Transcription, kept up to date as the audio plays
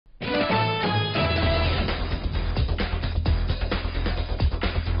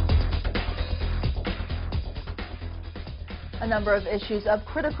number of issues of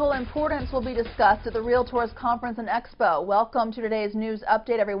critical importance will be discussed at the Realtors Conference and Expo. Welcome to today's news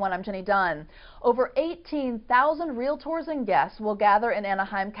update, everyone. I'm Jenny Dunn. Over 18,000 realtors and guests will gather in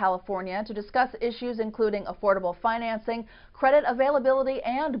Anaheim, California to discuss issues including affordable financing, credit availability,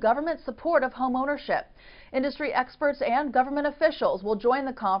 and government support of home ownership. Industry experts and government officials will join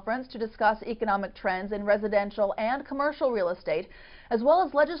the conference to discuss economic trends in residential and commercial real estate, as well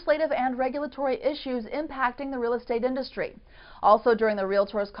as legislative and regulatory issues impacting the real estate industry. Also during the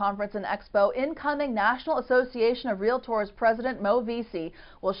Realtors Conference and Expo, incoming National Association of Realtors President Mo Vesey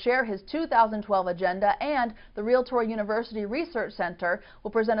will share his 2012 agenda, and the Realtor University Research Center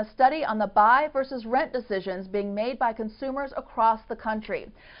will present a study on the buy versus rent decisions being made by consumers across the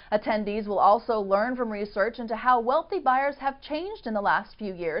country. Attendees will also learn from research into how wealthy buyers have changed in the last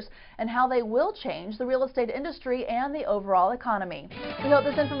few years and how they will change the real estate industry and the overall economy. We hope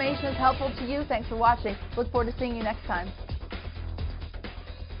this information is helpful to you. Thanks for watching. Look forward to seeing you next time.